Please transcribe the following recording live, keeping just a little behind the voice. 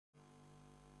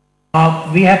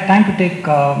We have time to take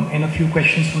a few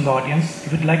questions from the audience.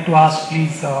 If you'd like to ask,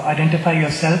 please identify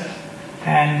yourself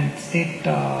and state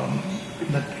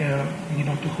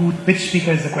which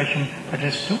speaker is the question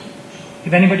addressed to.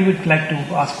 If anybody would like to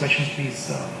ask questions,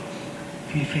 please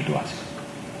feel free to ask.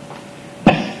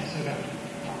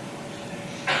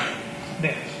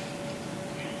 There.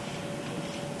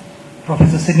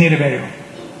 Professor Sidney Ribeiro.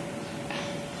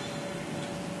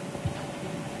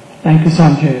 Thank you,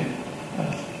 Sanjay.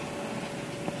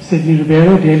 Sidney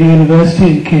Ribeiro, Delhi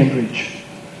University in Cambridge.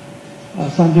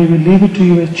 Sanjay, we'll leave it to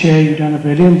you as chair. You've done a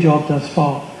brilliant job thus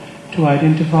far to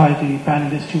identify the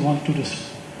panelists you want to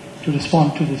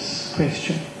respond to this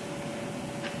question.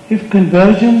 If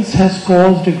convergence has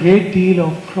caused a great deal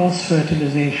of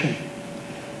cross-fertilization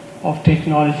of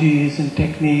technologies and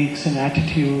techniques and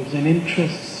attitudes and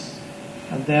interests,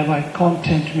 and thereby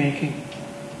content making,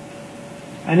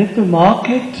 and if the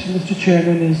market, Mr.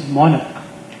 Chairman, is monarch,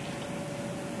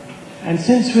 and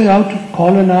since we're out to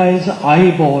colonize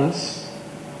eyeballs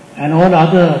and all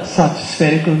other such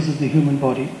sphericals of the human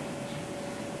body,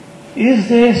 is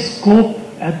there scope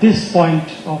at this point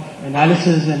of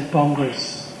analysis and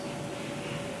Congress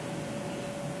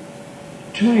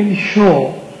to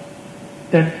ensure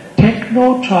that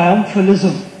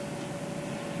techno-triumphalism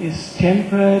is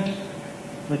tempered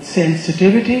with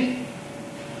sensitivity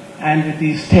and with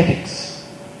the aesthetics?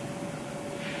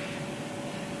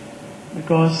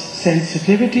 Because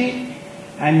sensitivity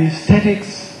and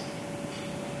aesthetics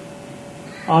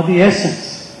are the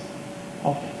essence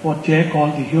of what Jay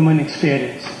called the human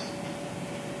experience.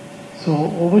 So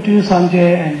over to you,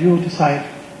 Sanjay, and you decide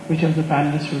which of the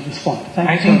panelists will respond. Thank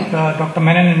you so much. I think Dr.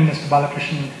 Menon and Mr.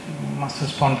 Balakrishnan must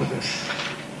respond to this.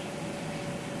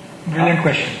 Brilliant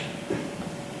question.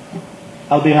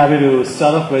 I'll be happy to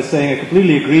start off by saying I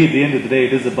completely agree. At the end of the day,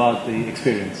 it is about the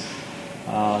experience.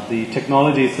 The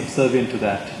technology is subservient to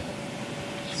that.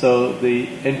 So the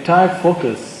entire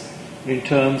focus in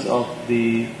terms of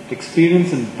the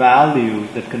experience and value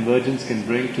that convergence can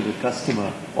bring to the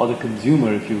customer or the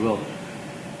consumer, if you will,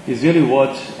 is really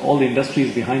what all the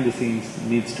industries behind the scenes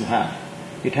needs to have.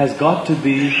 It has got to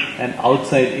be an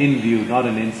outside-in view, not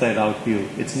an inside-out view.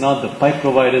 It's not the pipe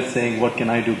providers saying, what can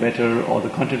I do better, or the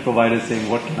content providers saying,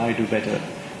 what can I do better.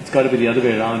 It's got to be the other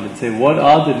way around and say, what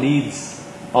are the needs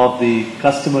of the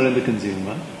customer and the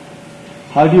consumer?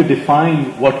 How do you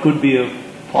define what could be a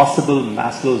possible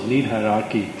Maslow's need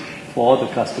hierarchy for the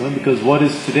customer? Because what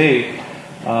is today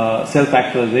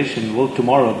self-actualization will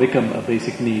tomorrow become a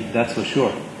basic need, that's for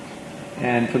sure.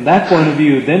 And from that point of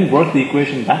view, then work the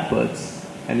equation backwards.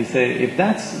 And you say, if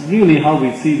that's really how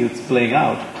we see this playing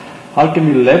out, how can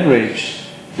we leverage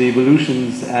the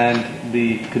evolutions and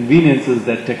the conveniences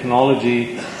that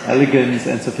technology, elegance,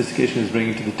 and sophistication is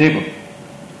bringing to the table?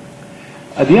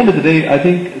 At the end of the day, I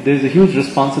think there's a huge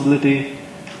responsibility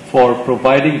for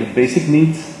providing the basic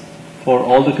needs for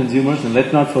all the consumers. And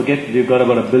let's not forget, we've got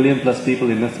about 1 billion plus people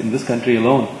in this country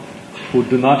alone who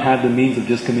do not have the means of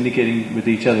just communicating with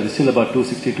each other. There's still about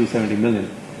 260, 270 million.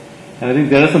 And I think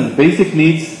there are some basic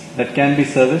needs that can be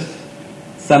serviced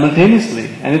simultaneously.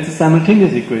 And it's a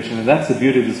simultaneous equation, and that's the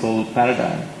beauty of this whole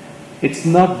paradigm. It's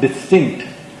not distinct.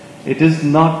 It is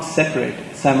not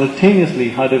separate. Simultaneously,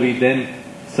 how do we then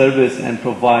service and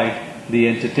provide the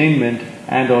entertainment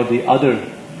and or the other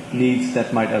needs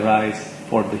that might arise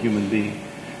for the human being?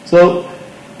 So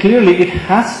clearly it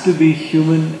has to be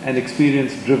human and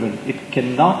experience driven. It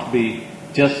cannot be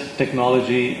just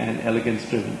technology and elegance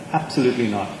driven. Absolutely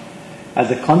not.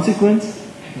 As a consequence,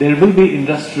 there will be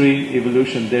industry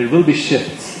evolution, there will be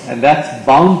shifts, and that's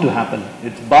bound to happen.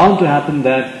 It's bound to happen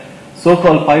that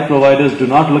so-called pipe providers do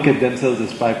not look at themselves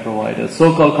as pipe providers.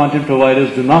 So-called content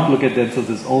providers do not look at themselves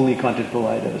as only content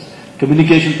providers.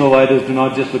 Communication providers do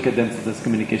not just look at themselves as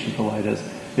communication providers.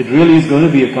 It really is going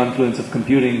to be a confluence of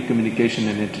computing, communication,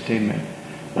 and entertainment.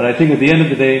 But I think at the end of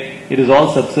the day, it is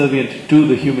all subservient to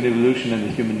the human evolution and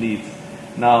the human needs.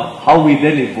 Now, how we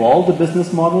then evolve the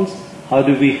business models, how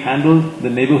do we handle the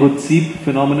neighborhood seep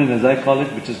phenomenon, as I call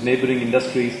it, which is neighboring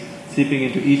industries seeping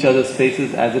into each other's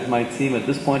spaces as it might seem at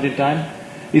this point in time,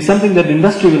 is something that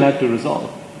industry will have to resolve.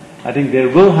 I think there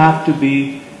will have to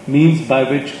be means by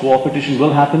which cooperation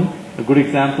will happen. A good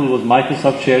example was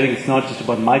Microsoft sharing. It's not just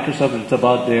about Microsoft, it's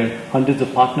about their hundreds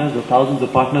of partners or thousands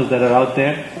of partners that are out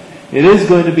there. It is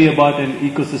going to be about an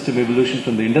ecosystem evolution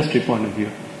from the industry point of view.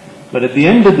 But at the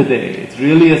end of the day, it's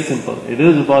really as simple. It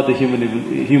is about the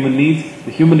human needs,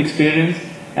 the human experience,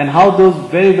 and how those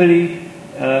very, very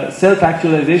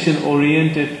self-actualization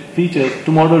oriented features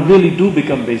tomorrow really do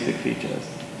become basic features.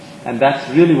 And that's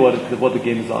really what the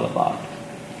game is all about.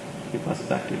 We pass it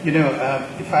back to you. You know,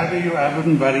 if I were you, I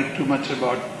wouldn't worry too much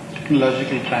about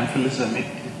technological triumphalism.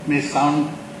 It may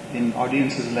sound in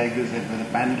audiences like this, and with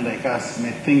a panel like us,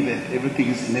 may think that everything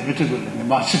is inevitable and the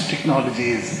march of technology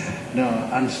is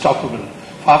unstoppable.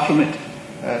 Far from it.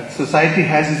 Society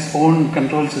has its own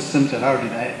control systems around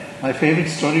it. My favorite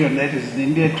story on that is in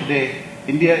India today.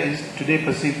 India is today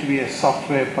perceived to be a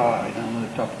software power, one of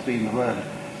the top 3 in the world.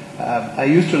 I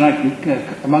used to run,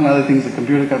 among other things, a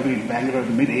computer company in Bangalore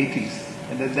in the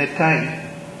mid-80s. And at that time,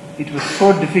 it was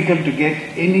so difficult to get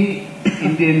any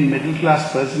Indian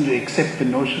middle-class person to accept the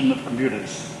notion of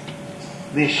computers.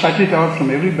 They shut it out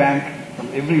from every bank,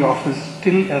 from every office,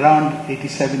 till around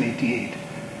 87, 88.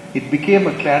 It became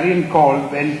a clarion call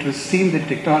when it was seen that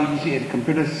technology and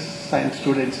computer science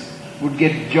students would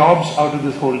get jobs out of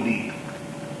this whole deal.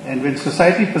 And when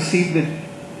society perceived that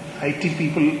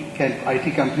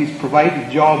IT companies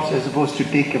provide jobs as opposed to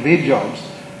take away jobs,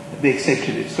 they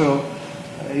accepted it. So,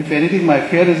 if anything, my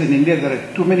fear is in India there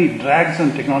are too many drags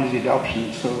on technology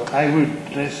adoption. So I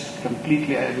would rest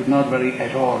completely, I would not worry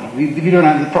at all. We don't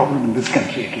have the problem in this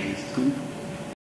country at least.